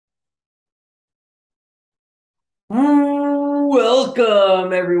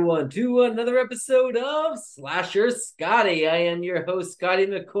Welcome everyone to another episode of Slasher Scotty. I am your host Scotty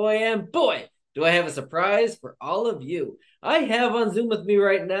McCoy, and boy, do I have a surprise for all of you. I have on Zoom with me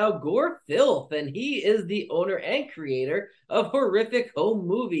right now Gore Filth, and he is the owner and creator of Horrific Home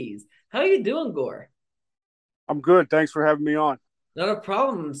Movies. How you doing, Gore? I'm good. Thanks for having me on. Not a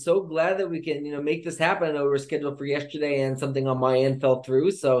problem. I'm so glad that we can, make this happen. I know we were scheduled for yesterday and something on my end fell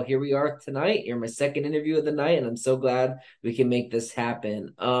through. So here we are tonight. You're my second interview of the night, and I'm so glad we can make this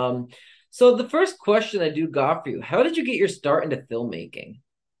happen. So the first question I do got for you, how did you get your start into filmmaking?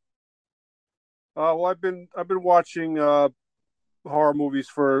 Well, I've been watching horror movies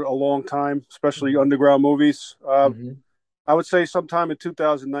for a long time, especially Mhm. underground movies. Mhm. I would say sometime in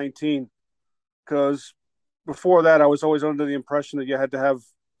 2019, because before that, I was always under the impression that you had to have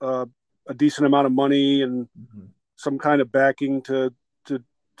uh, a decent amount of money and Mhm. some kind of backing to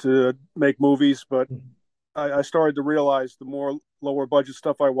to make movies. But I started to realize the more lower budget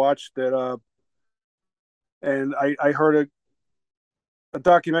stuff I watched and I heard a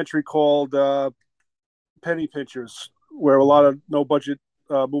documentary called Penny Pinchers, where a lot of no budget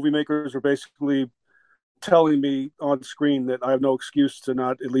movie makers are basically telling me on screen that I have no excuse to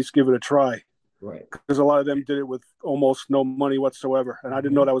not at least give it a try, Right. because a lot of them did it with almost no money whatsoever, and I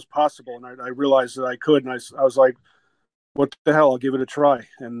didn't know Mhm. that was possible, and I realized that I could, and I was like, what the hell, I'll give it a try.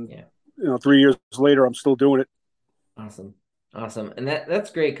 And Yeah. 3 years later, I'm still doing it. Awesome. Awesome. And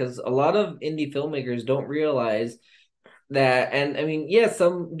that's great because a lot of indie filmmakers don't realize that. And I mean, yeah,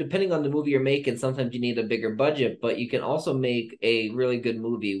 some depending on the movie you're making, sometimes you need a bigger budget, but you can also make a really good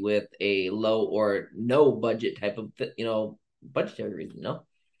movie with a low or no budget type of budgetary reason,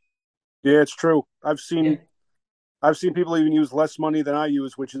 Yeah, it's true. Yeah. I've seen people even use less money than I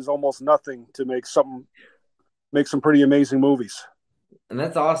use, which is almost nothing, to make some pretty amazing movies. And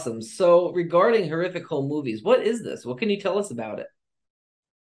that's awesome. So regarding horrific home movies, what is this? What can you tell us about it?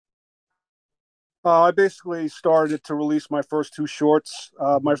 I basically started to release my first two shorts.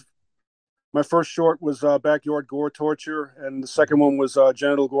 My first short was backyard gore torture, and the second one was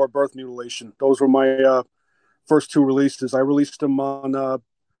genital gore birth mutilation. Those were my first two releases. I released them on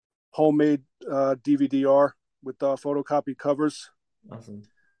homemade DVD-R with photocopied covers, Awesome.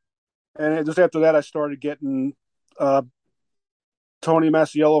 and just after that, I started getting uh, Tony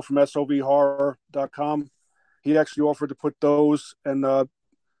Masiello from SOVHorror.com. He actually offered to put those and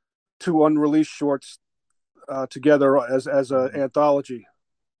two unreleased shorts together as an Mhm. anthology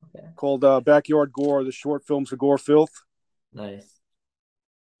Okay. called Backyard Gore: The Short Films of Gore Filth. Nice.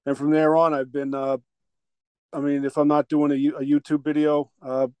 And from there on, I've been I mean, if I'm not doing a YouTube video,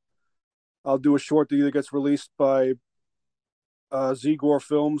 I'll do a short that either gets released by Zgore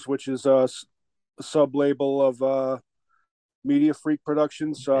Films, which is a sub label of Media Freak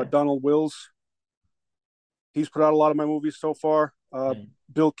Productions. Okay. Donald Wills, he's put out a lot of my movies so far. Nice.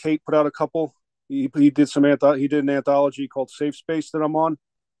 Bill Kate put out a couple. He did he did an anthology called Safe Space that I'm on,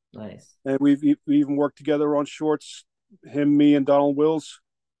 Nice. and we even worked together on shorts. Him, me, and Donald Wills.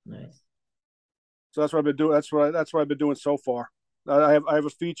 Nice. So that's what I've been doing. That's what I've been doing so far. I have a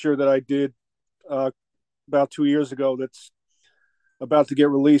feature that I did uh, about 2 years ago that's about to get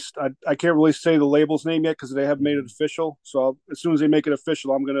released. I can't really say the label's name yet because they haven't made it Mhm. official. So as soon as they make it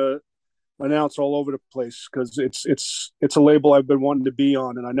official, I'm gonna announce all over the place because it's a label I've been wanting to be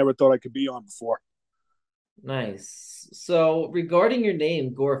on, and I never thought I could be on before. Nice. So regarding your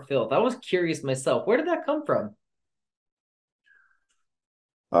name, Gore Filth, I was curious myself. Where did that come from?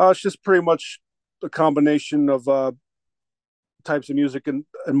 It's just pretty much a combination of types of music and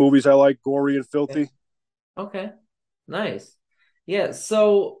movies I like, gory and Okay. filthy. Okay. Nice. Yeah.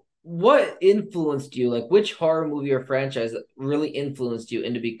 So what influenced you? Like which horror movie or franchise really influenced you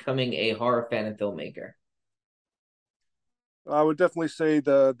into becoming a horror fan and filmmaker? I would definitely say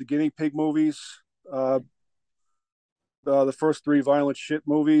the guinea pig movies, uh, the first three violent shit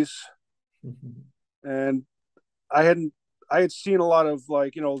movies, and I hadn't I had seen a lot of,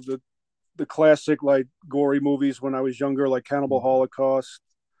 like, the classic, like, gory movies when I was younger, like Cannibal Holocaust,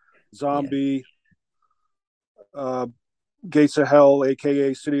 Yeah. Zombie, uh, Gates of Hell,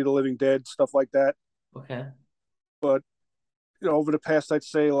 aka City of the Living Dead, stuff like that. Okay. But over the past, I'd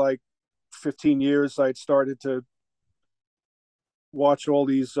say, like, 15 years, I'd started to watch all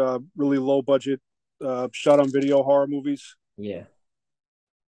these really low budget shot on video horror movies. Yeah.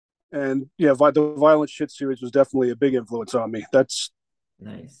 And yeah, the Violent Shit series was definitely a big influence on me. That's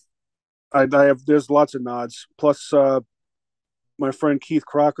Nice. I have There's lots of nods. Plus, my friend Keith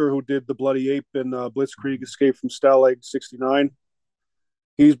Crocker, who did the Bloody Ape and Blitzkrieg Escape from Stalag 69,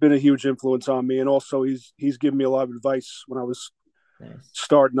 he's been a huge influence on me. And also, he's given me a lot of advice when I was Nice.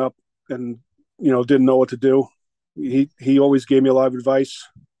 starting up and didn't know what to do. He always gave me a lot of advice,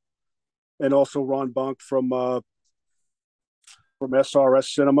 and also Ron Bonk from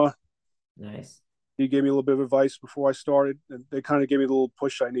SRS Cinema. Nice. He gave me a little bit of advice before I started, and they kind of gave me the little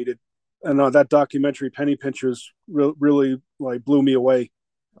push I needed. And that documentary, Penny Pinchers, really like blew me away.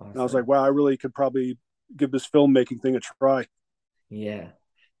 And I was like, Awesome. wow, I really could probably give this filmmaking thing a try. Yeah,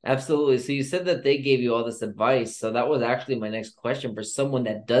 absolutely. So you said that they gave you all this advice. So that was actually my next question for someone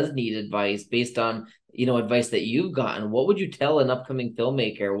that does need advice based on, advice that you've gotten. What would you tell an upcoming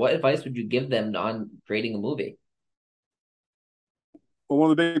filmmaker? What advice would you give them on creating a movie? But one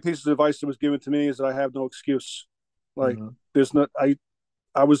of the big pieces of advice that was given to me is that I have no excuse. Like, Hmm. there's not.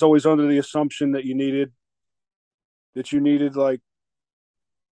 I was always under the assumption that you needed like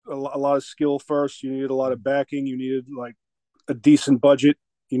a lot of skill first. You needed a lot of backing. You needed like a decent budget.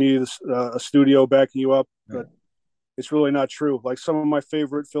 You needed a studio backing you up. Right. But it's really not true. Like some of my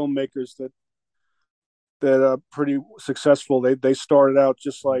favorite filmmakers that are pretty successful, they started out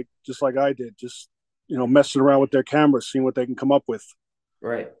just like I did, just messing around with their cameras, seeing what they can come up with.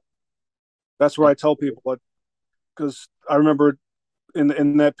 Right. That's what I tell people. Because I remember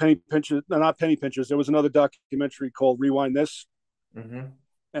in that Penny Pinchers, no, not Penny Pinchers, there was another documentary called Rewind This, Hmm.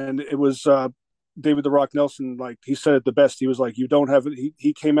 and it was David the Rock Nelson. Like he said it the best. He was like, "You don't have it."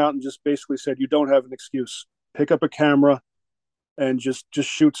 He came out and just basically said, "You don't have an excuse. Pick up a camera and just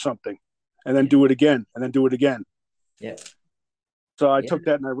shoot something, and then Yeah. do it again, and then do it again." Yeah. So I Yeah. took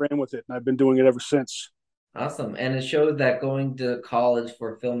that and I ran with it, and I've been doing it ever since. Awesome. And it shows that going to college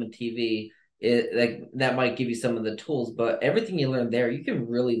for film and TV, like that might give you some of the tools, but everything you learn there, you can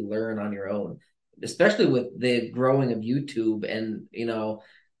really learn on your own, especially with the growing of YouTube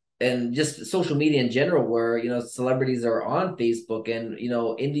and just social media in general, where celebrities are on Facebook, and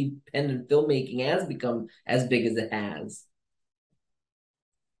independent filmmaking has become as big as it has.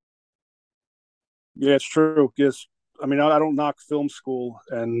 Yeah, it's true. Yes, I mean I don't knock film school,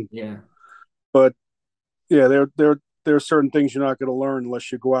 and Yeah. but yeah, there are certain things you're not going to learn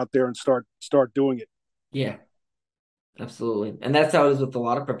unless you go out there and start doing it. Yeah. Absolutely. And that's how it is with a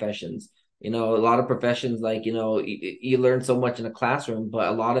lot of professions. A lot of professions, like, you learn so much in a classroom, but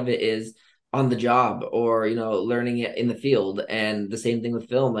a lot of it is on the job, or, learning it in the field. And the same thing with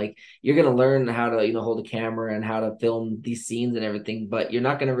film. Like, you're going to learn how to, hold a camera and how to film these scenes and everything, but you're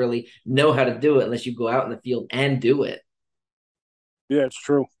not going to really know how to do it unless you go out in the field and do it. Yeah, it's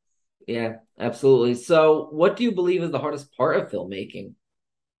true. Yeah, absolutely. So, what do you believe is the hardest part of filmmaking?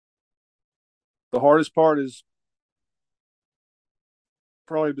 The hardest part is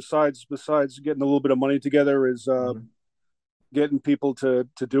probably besides getting a little bit of money together is Mhm. getting people to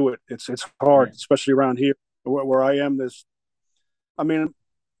do it. It's Yeah. hard, especially around here where I am. I mean,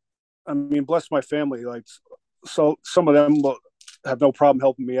 bless my family. Like, so some of them have no problem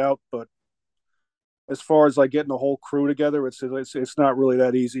helping me out, but as far as like getting a whole crew together, it's not really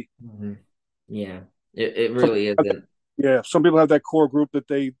that easy. Mhm. Yeah, it Some, really isn't. yeah, some people have that core group that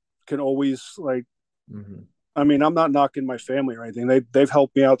they can always like. Mhm. I mean, I'm not knocking my family or anything. They've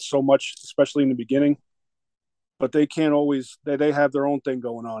helped me out so much, especially in the beginning. But they can't always. They have their own thing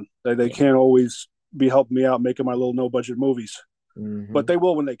going on. They Yeah. can't always be helping me out making my little no budget movies. But Hmm. they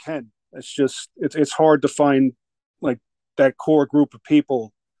will when they can. It's just it's hard to find like that core group of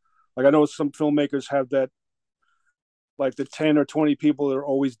people. Like I know some filmmakers have that, like the 10 or 20 people that are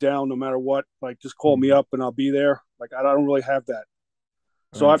always down no matter what. Like just call me Hmm. up and I'll be there. Like I don't really have that.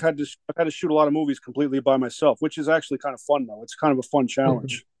 So Right. I've had to shoot a lot of movies completely by myself, which is actually kind of fun though. It's kind of a fun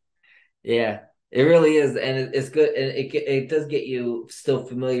challenge. Yeah, it really is, and it's good, and it does get you still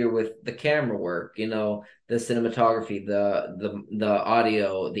familiar with the camera work, the cinematography, the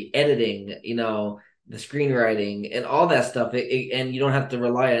audio, the editing, the screenwriting, and all that stuff. And you don't have to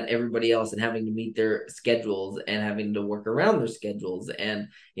rely on everybody else and having to meet their schedules and having to work around their schedules, and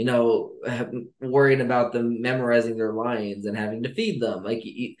worrying about them memorizing their lines and having to feed them. Like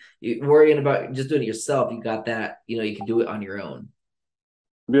you worrying about just doing it yourself. You got that. You can do it on your own.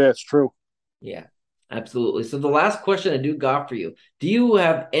 Yeah, it's true. Yeah, absolutely. So the last question I do got for you: do you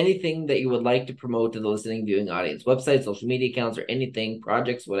have anything that you would like to promote to the listening viewing audience? Websites, social media accounts, or anything,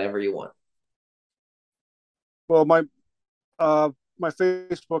 projects, whatever you want. Well, uh my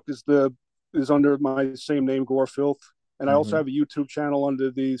Facebook is under my same name, Gore Filth, and I also Hmm. have a YouTube channel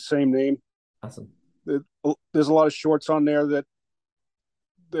under the same name. Awesome. There's a lot of shorts on there that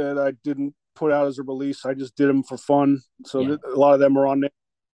I didn't put out as a release. I just did them for fun. So Yeah. a lot of them are on there.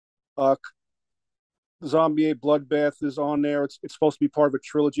 Uh, Zombie 8 Bloodbath is on there. It's supposed to be part of a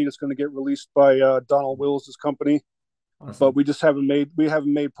trilogy that's going to get released by Donald Wills' company, but Awesome. we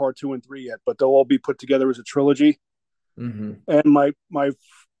haven't made part 2 and 3 yet. But they'll all be put together as a trilogy. Hmm. And my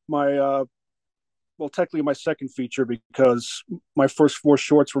well, technically my second feature because my first four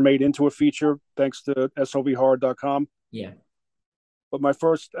shorts were made into a feature thanks to sovhorror.com. Yeah. But my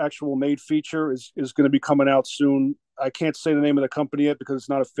first actual made feature is going to be coming out soon. I can't say the name of the company yet because it's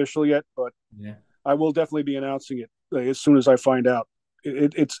not official yet, but Yeah. I will definitely be announcing it as soon as I find out.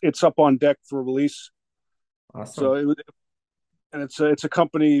 It's up on deck for release. So Awesome. and it's a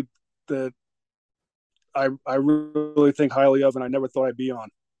company that I really think highly of, and I never thought I'd be on.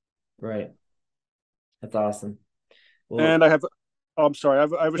 Right. That's awesome. Well, And I have, oh, I'm sorry,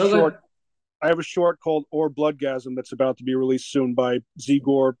 no good. I have a short called Or Bloodgasm that's about to be released soon by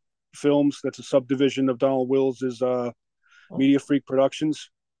Zegor Films. That's a subdivision of Donald Wills's Oh, Media Freak Productions.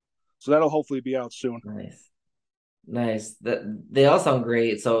 So that'll hopefully be out soon. nice. Nice. That they all sound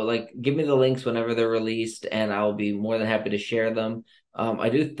great. So like give me the links whenever they're released and I'll be more than happy to share them. I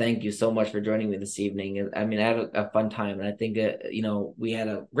do thank you so much for joining me this evening. I mean, I had a fun time and I think we had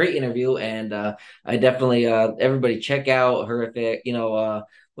a great interview and I definitely everybody check out Horrific,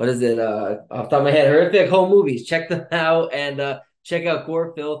 what is it? Off the top of my head, Horrific Home Movies. Check them out and check out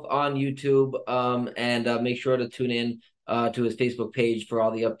Gore Filth on YouTube. And make sure to tune in to his Facebook page for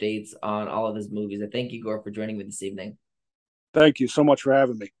all the updates on all of his movies. I thank you, Gore, for joining me this evening. Thank you so much for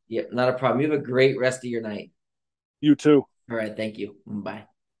having me. Yep, not a problem. You have a great rest of your night. You too. All right, thank you. Bye.